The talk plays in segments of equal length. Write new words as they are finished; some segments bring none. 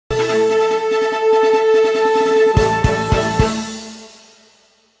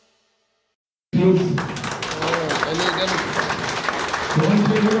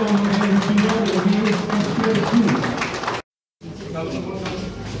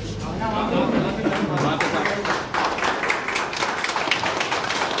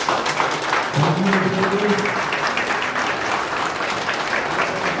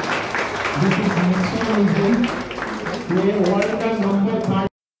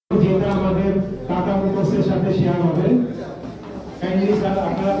Share হবে। Kindly sir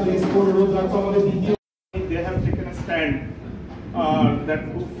আপনারা please অনুরোধ রাখবো আমাদের দ্বিতীয় they have taken a stand that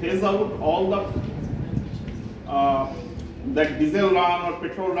to phase out all the that diesel run or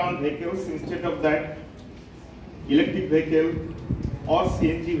petrol run vehicles. Instead of that, electric vehicle or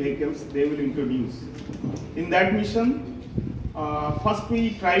CNG vehicles they will introduce. In that mission, first we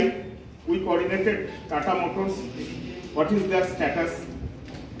coordinated Tata Motors, what is their status,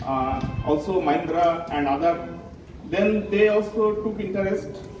 also Mahindra and other. Then they also took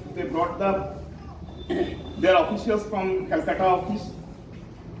interest. They brought their officials from Calcutta office.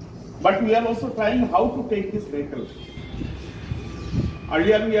 But we are also trying how to take this vehicle.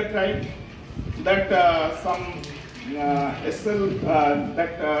 Earlier we are trying that some SL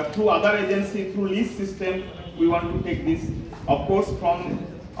through other agency, through lease system, we want to take this. Of course, from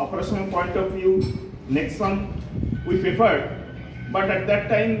operational point of view, Nexon we preferred, but at that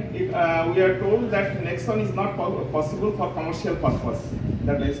time we are told that Nexon is not possible for commercial purpose.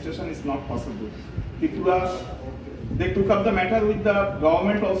 The registration is not possible. Tripura, they took up the matter with the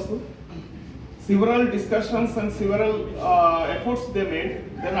government also. Several discussions and several efforts they made.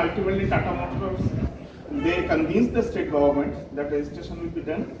 Then ultimately Tata Motors, they convinced the state government that registration will be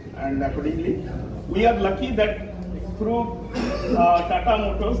done, and accordingly we are lucky that through Tata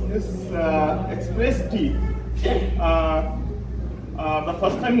Motors this express T the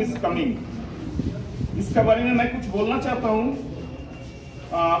first time is coming. इसके बारे में मैं कुछ बोलना चाहता हूँ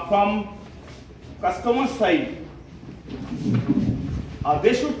from customer side.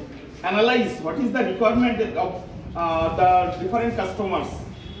 They should analyze what is the requirement of the different customers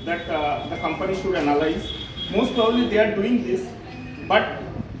that the company should analyze. Most probably they are doing this, but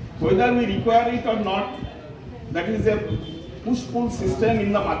whether we require it or not, that is a push-pull system in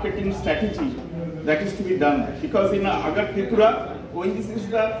the marketing strategy that is to be done. Because in Tripura, when this is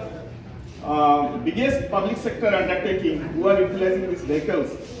the biggest public sector undertaking who are utilizing these vehicles,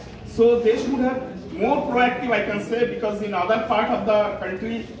 so they should have more proactive, I can say, because in other part of the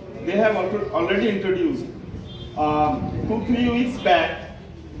country they have already introduced. 2-3 weeks back,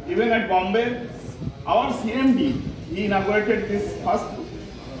 even at Bombay, our CMD, he inaugurated this first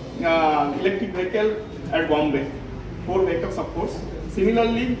electric vehicle at Bombay. 4 vehicles, of course.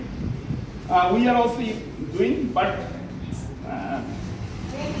 Similarly, we are also doing, but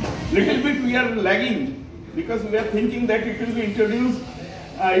little bit we are lagging, because we are thinking that it will be introduced.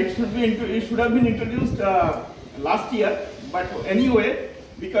 It should have been introduced last year, but anyway,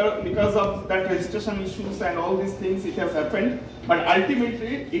 because of that registration issues and all these things, it has happened. But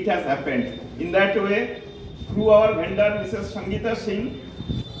ultimately, it has happened. In that way, through our vendor, Mrs. Shangita Singh,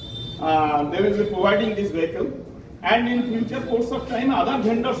 they will be providing this vehicle. And in future course of time, other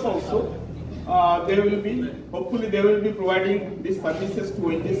vendors also, hopefully they will be providing these services to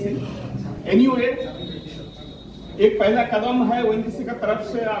ONGC. Anyway, एक पहला कदम है ONGC का तरफ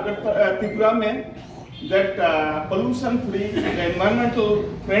से त्रिपुरा में that pollution free and environmental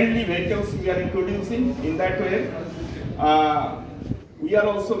friendly vehicles we are introducing. In that way, we are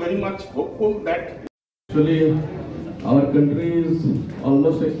also very much hopeful that actually our country is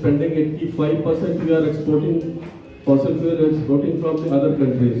almost expanding. 85% we are exporting fossil fuel exporting from the other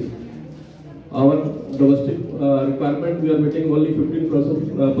countries. Our domestic requirement we are meeting only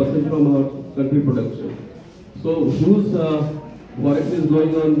 15% from our country production. So whose forex is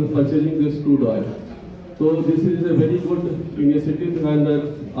going on purchasing this crude oil? So this is a very good initiative, and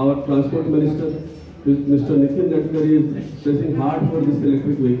our transport minister, Mr. Nitin Gadkari, is pressing hard for this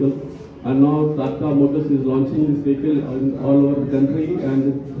electric vehicle. And now Tata Motors is launching this vehicle all over the country, and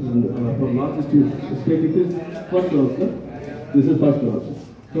from northeast state it is first launch. This is first launch.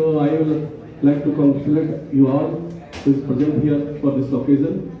 So I would like to congratulate you all who is present here for this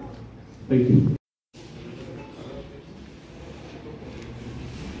occasion. Thank you.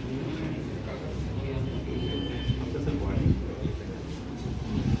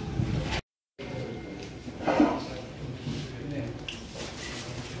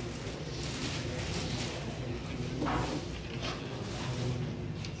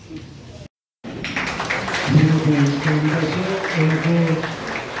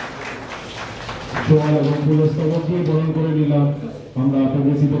 বরণ করে নিলাম আমরা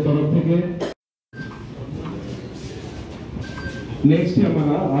প্রবাসীদের তরফ থেকে। Next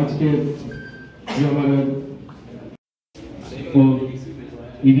हमारा आज के जो हमारा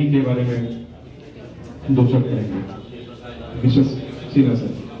ईडी के बारे में 2 शब्द कहेंगे। मिसेस सीना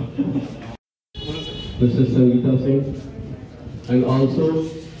sir, Mrs. Sangita Singh, and also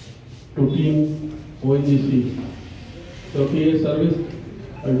to team ONGC. So ये सर्विस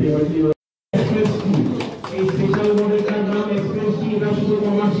अल्टीमेटली स्पेशल मॉडल का नाम एक्सप्रेस टी का शुरू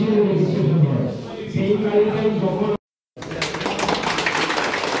कमर्शियल रजिस्ट्रेशन है। এই গাড়িটাই যখন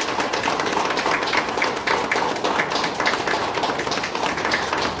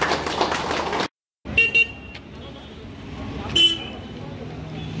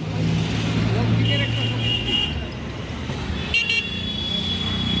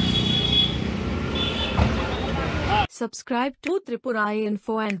Subscribe to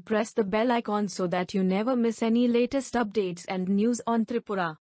Tripurainfo and press the bell icon so that you never miss any latest updates and news on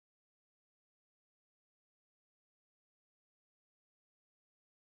Tripura.